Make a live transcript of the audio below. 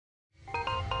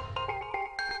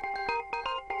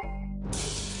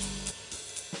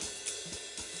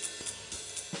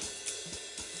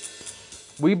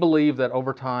We believe that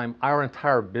over time, our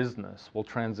entire business will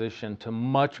transition to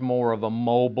much more of a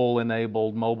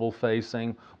mobile-enabled,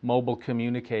 mobile-facing, mobile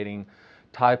communicating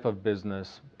type of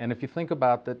business. And if you think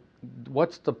about that,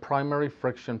 what's the primary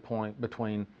friction point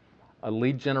between a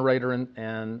lead generator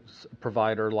and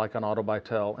provider like an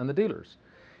Autobytel and the dealers?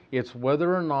 It's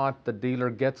whether or not the dealer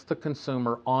gets the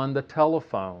consumer on the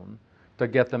telephone to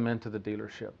get them into the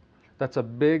dealership. That's a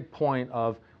big point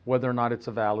of whether or not it's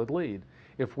a valid lead.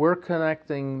 If we're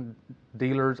connecting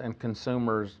dealers and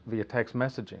consumers via text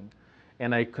messaging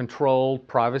in a controlled,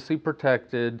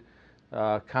 privacy-protected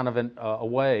kind of a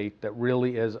way that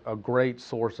really is a great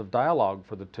source of dialogue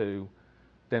for the two,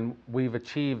 then we've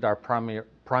achieved our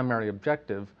primary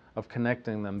objective of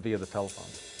connecting them via the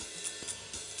telephone.